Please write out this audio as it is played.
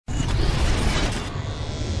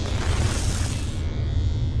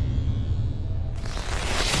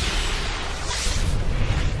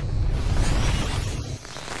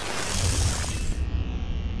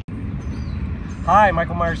Hi,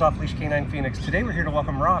 Michael Myers off Leash Canine Phoenix. Today we're here to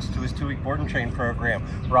welcome Ross to his 2-week board and train program.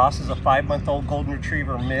 Ross is a 5-month-old golden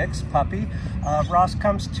retriever mix puppy. Ross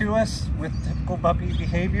comes to us with typical puppy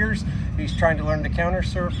behaviors. He's trying to learn to counter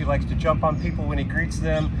surf. He likes to jump on people when he greets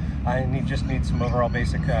them, and he just needs some overall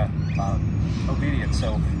basic obedience.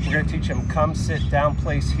 So we're going to teach him come, sit, down,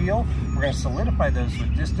 place, heel. We're going to solidify those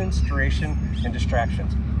with distance, duration, and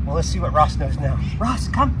distractions. Well, let's see what Ross knows now. Ross,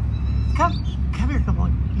 come here, good boy.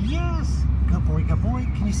 Yes. Good boy, good boy.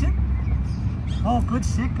 Can you sit? Oh, good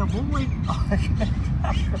sit, good boy. Oh, good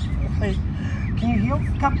boy. Can you heel?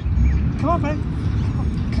 Come on, babe.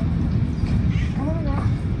 Come on, Ross.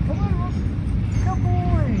 Come on, Ross. Good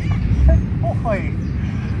boy.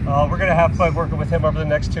 We're going to have fun working with him over the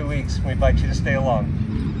next 2 weeks. We invite you to stay along.